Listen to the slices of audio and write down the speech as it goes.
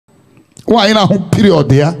Why in a period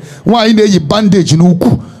there? Why in a bandage in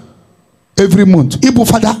Uku every month? Ibu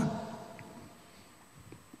father.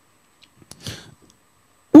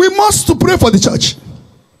 We must pray for the church.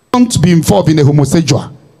 Don't be involved in a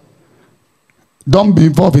homosexual. Don't be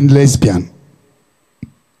involved in lesbian.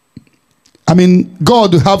 I mean,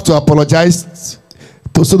 God will have to apologize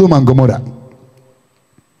to Sodom and Gomorrah.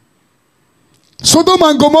 Sodom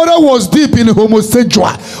and Gomorrah was deep in homosexual.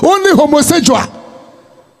 Only homosexual.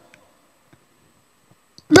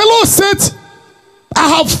 The Lord said, I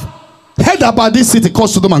have heard about this city called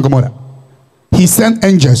Sodom and Gomorrah. He sent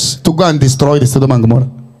angels to go and destroy the Sodom and Gomorrah.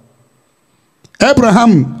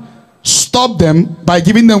 Abraham stopped them by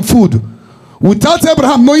giving them food. Without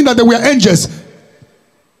Abraham knowing that they were angels.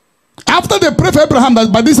 After they prayed for Abraham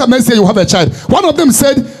that by this time next year you have a child. One of them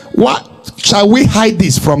said, what shall we hide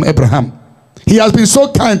this from Abraham? He has been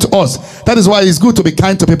so kind to us. That is why it's good to be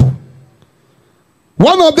kind to people.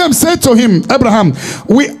 One of them said to him, Abraham,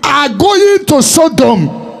 we are going to Sodom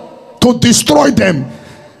to destroy them.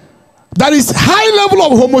 There is high level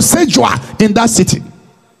of homosexual in that city.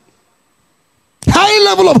 High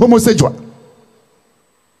level of homosexual.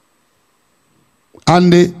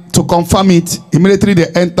 And to confirm it, immediately they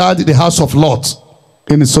entered the house of Lot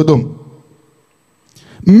in Sodom.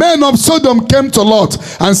 Men of Sodom came to Lot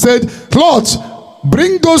and said, Lot,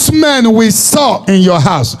 bring those men we saw in your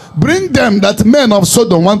house. Bring them, that men of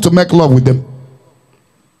Sodom want to make love with them.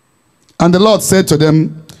 And the Lord said to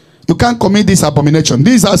them, you can't commit this abomination.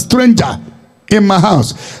 These are strangers in my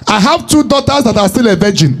house. I have 2 daughters that are still a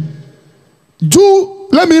virgin.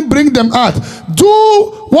 Let me bring them out.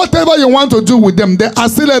 Do whatever you want to do with them. They are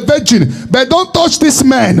still a virgin. But don't touch these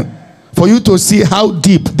men for you to see how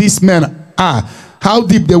deep these men are. How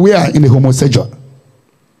deep they were in the homosexual.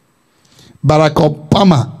 Barack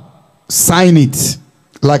Obama signed it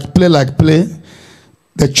like play.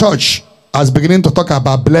 The church is beginning to talk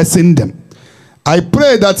about blessing them. I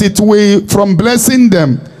pray that it will, from blessing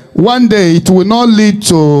them, one day it will not lead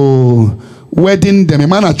to wedding them.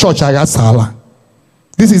 Man, a church I got sala.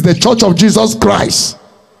 This is the church of Jesus Christ.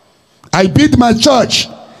 I build my church,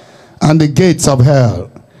 and the gates of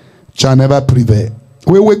hell shall never prevail.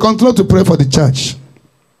 We will continue to pray for the church.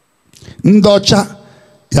 Ndocha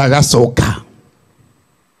yagasoka.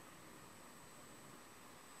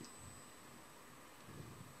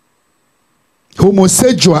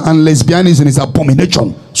 Homosexual and lesbianism is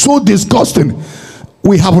abomination. So disgusting.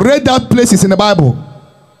 We have read that places in the Bible.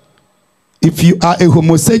 If you are a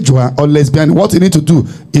homosexual or lesbian, what you need to do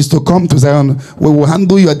is to come to Zion. We will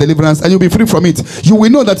handle your deliverance and you'll be free from it. You will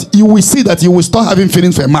know that, you will see that you will start having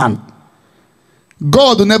feelings for a man.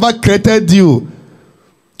 God never created you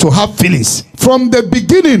to have feelings. From the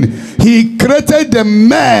beginning, he created the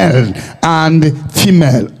male and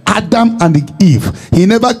female, Adam and Eve. He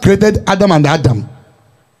never created Adam and Adam.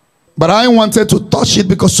 But I wanted to touch it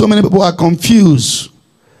because so many people are confused.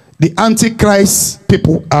 The Antichrist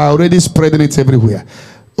people are already spreading it everywhere.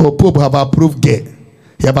 Oh, Pope have approved gay.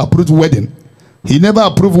 He have approved wedding. He never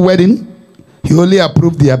approved wedding. He only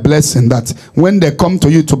approved their blessing. That when they come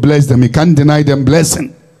to you to bless them, you can't deny them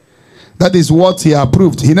blessing. That is what he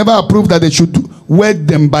approved. He never approved that they should wed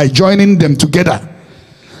them by joining them together.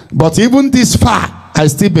 But even this far, I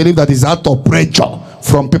still believe that is out of pressure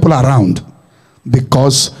from people around.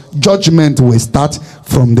 Because judgment will start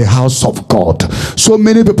from the house of God. So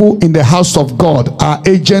many people in the house of God are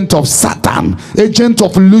agents of Satan, agents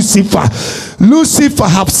of Lucifer. Lucifer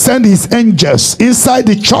have sent his angels inside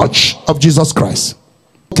the church of Jesus Christ.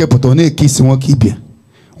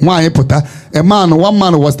 One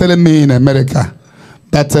man was telling me in America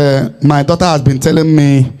that my daughter has been telling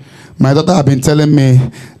me,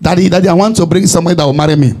 Daddy, I want to bring somebody that will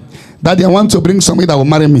marry me. Daddy, I want to bring somebody that will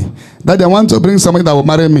marry me. Daddy, I want to bring somebody that will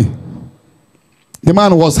marry me. The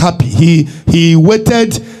man was happy. He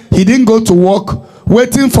waited. He didn't go to work,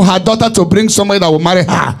 waiting for her daughter to bring somebody that will marry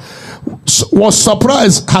her. Was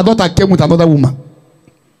surprised her daughter came with another woman.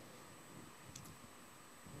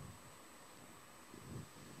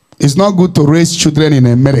 It's not good to raise children in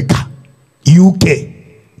America, UK,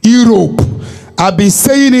 Europe. I've been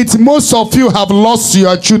saying it. Most of you have lost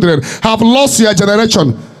your children, have lost your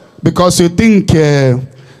generation. Because you think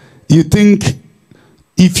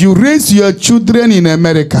if you raise your children in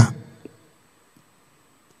America,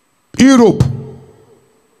 Europe,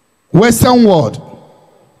 Western world,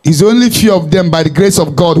 is only few of them by the grace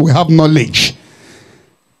of God will have knowledge.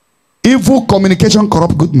 Evil communication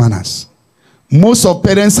corrupt good manners. Most of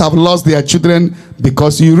parents have lost their children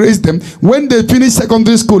because you raise them. When they finish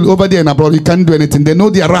secondary school over there in abroad, you can't do anything. They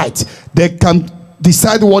know their right. They can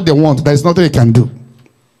decide what they want. There is nothing they can do.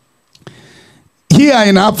 Here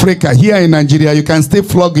in Africa, here in Nigeria, you can still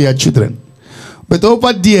flog your children. But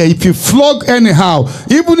over there, if you flog anyhow,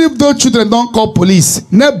 even if those children don't call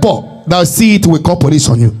police, neighbor that see it will call police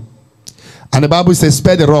on you. And the Bible says,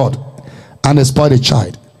 spare the rod and spoil the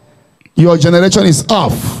child. Your generation is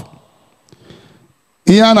off.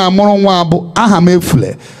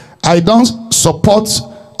 I don't support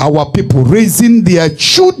our people raising their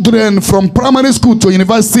children from primary school to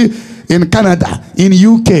university in Canada, in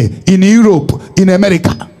UK, in Europe, in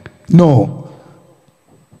America. No.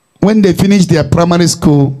 When they finish their primary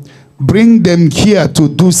school, bring them here to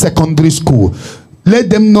do secondary school. Let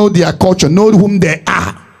them know their culture, know whom they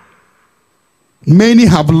are. Many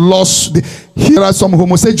have lost. Here are some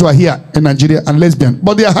homosexuals here in Nigeria and lesbian,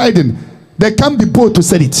 but they are hiding. They can't be bold to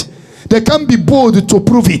say it. They can't be bold to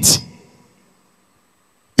prove it.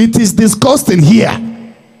 It is disgusting here.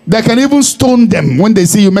 They can even stone them when they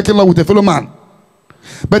see you making love with a fellow man.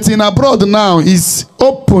 But in abroad now, it's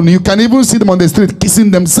open. You can even see them on the street kissing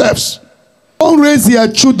themselves. Don't raise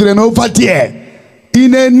your children over there.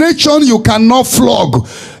 In a nation, you cannot flog.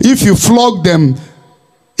 If you flog them,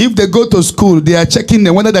 if they go to school, they are checking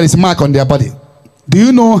them whether there is mark on their body. Do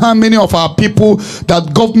you know how many of our people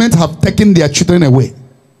that government have taken their children away?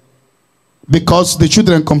 Because the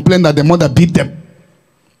children complain that the mother beat them.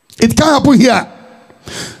 It can't happen here.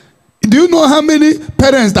 Do you know how many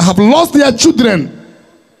parents that have lost their children?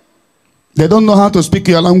 They don't know how to speak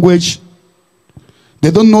your language.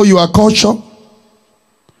 They don't know your culture.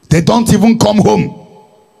 They don't even come home.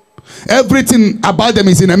 Everything about them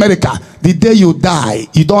is in America. The day you die,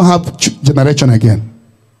 you don't have generation again.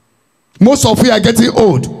 Most of you are getting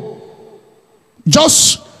old.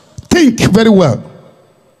 Just think very well.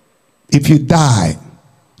 If you die,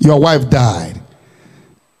 your wife died,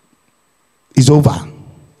 it's over.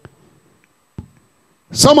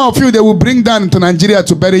 Some of you, they will bring down to Nigeria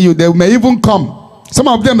to bury you. They may even come. Some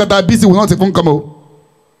of them that are busy will not even come.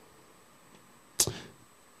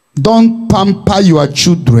 Don't pamper your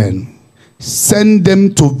children. Send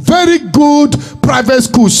them to very good private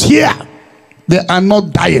schools here. They are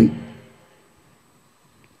not dying.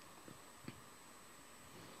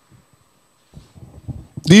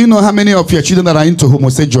 Do you know how many of your children that are into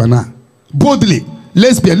homosexual now? Boldly,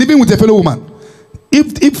 lesbian, living with a fellow woman.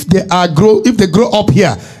 If they grow up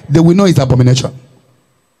here, they will know it's abomination.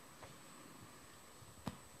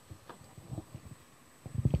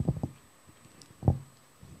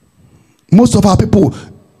 Most of our people,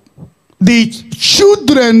 the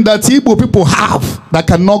children that Igbo people have that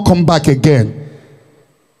cannot come back again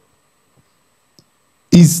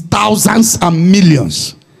is thousands and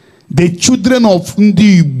millions. The children of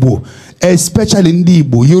Ndi Igbo, especially Ndi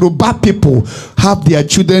Igbo, Yoruba people have their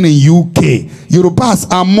children in UK. Yorubas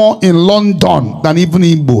are more in London than even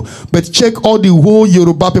Igbo. But check all the whole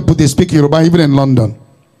Yoruba people, they speak Yoruba even in London.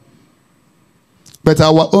 But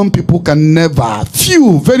our own people can never.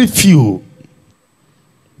 Few, very few.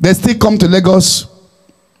 They still come to Lagos.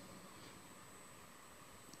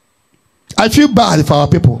 I feel bad for our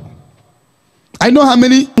people. I know how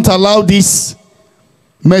many don't allow this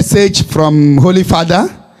message from Holy Father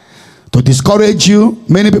to discourage you.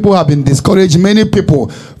 Many people have been discouraged. Many people.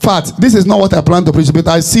 In fact, this is not what I plan to preach, but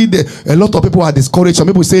I see a lot of people are discouraged. Some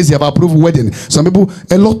people say they have approved wedding. Some people,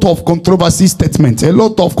 a lot of controversy statements, a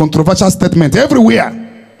lot of controversial statements everywhere.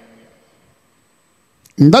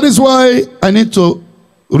 And that is why I need to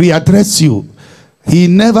readdress you. He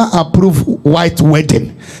never approved white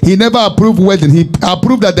wedding. He never approved wedding. He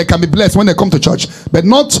approved that they can be blessed when they come to church, but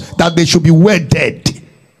not that they should be wedded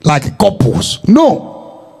like couples. No.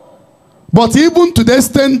 But even to the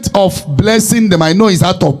extent of blessing them, I know it's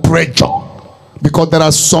out of pressure, because there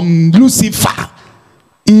are some Lucifer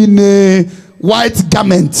in a white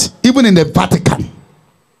garment, even in the Vatican.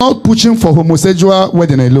 Not pushing for homosexual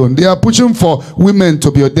wedding alone. They are pushing for women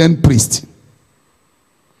to be ordained priests.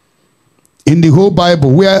 In the whole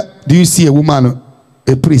Bible, where do you see a woman,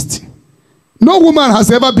 a priest? No woman has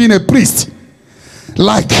ever been a priest.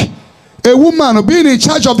 Like a woman being in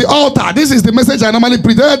charge of the altar. This is the message I normally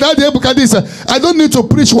preach. I don't need to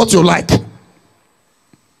preach what you like.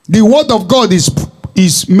 The word of God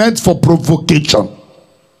is meant for provocation.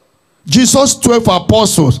 Jesus' 12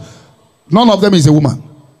 apostles, none of them is a woman.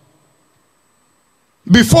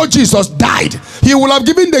 Before Jesus died, he would have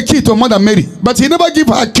given the key to Mother Mary, but he never gave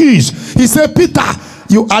her keys. He said, Peter,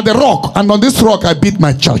 you are the rock, and on this rock I build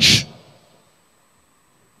my church.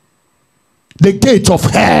 The gate of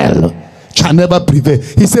hell shall never prevail.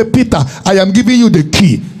 He said, Peter, I am giving you the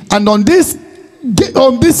key, and on this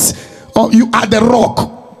you are the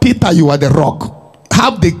rock. Peter, you are the rock.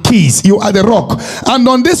 Have the keys, you are the rock, and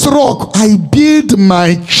on this rock I build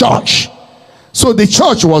my church. So the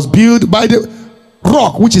church was built by the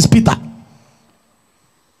rock, which is Peter.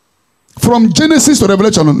 From Genesis to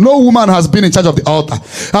Revelation, no woman has been in charge of the altar.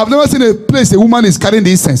 I've never seen a place a woman is carrying the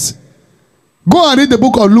incense. Go and read the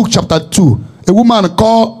book of Luke chapter 2. A woman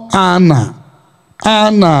called Anna,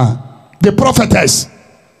 the prophetess.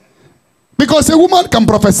 Because a woman can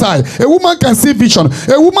prophesy, a woman can see vision,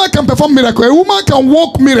 a woman can perform miracle, a woman can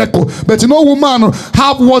walk miracle, but no woman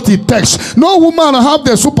have what it takes. No woman have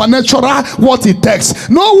the supernatural what it takes.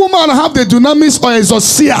 No woman have the dunamis or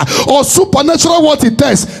exousia or supernatural what it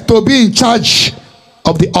takes to be in charge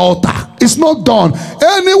of the altar. It's not done.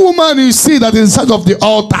 Any woman you see that is in charge of the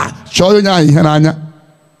altar.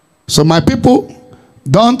 So my people,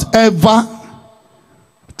 don't ever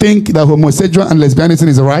think that homosexual and lesbianism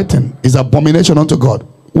is a right thing. It's an abomination unto God.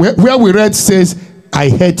 Where we read says, I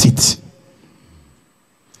hate it.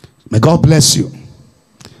 May God bless you.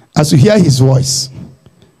 As you hear his voice,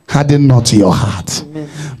 harden not your heart. Amen.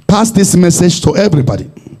 Pass this message to everybody.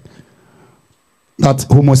 That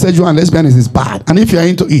homosexual and lesbianism is bad. And if you are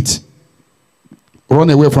into it, run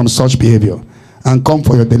away from such behavior and come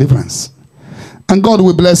for your deliverance. And God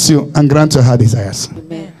will bless you and grant your heart desires.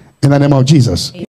 Amen. In the name of Jesus. Amen.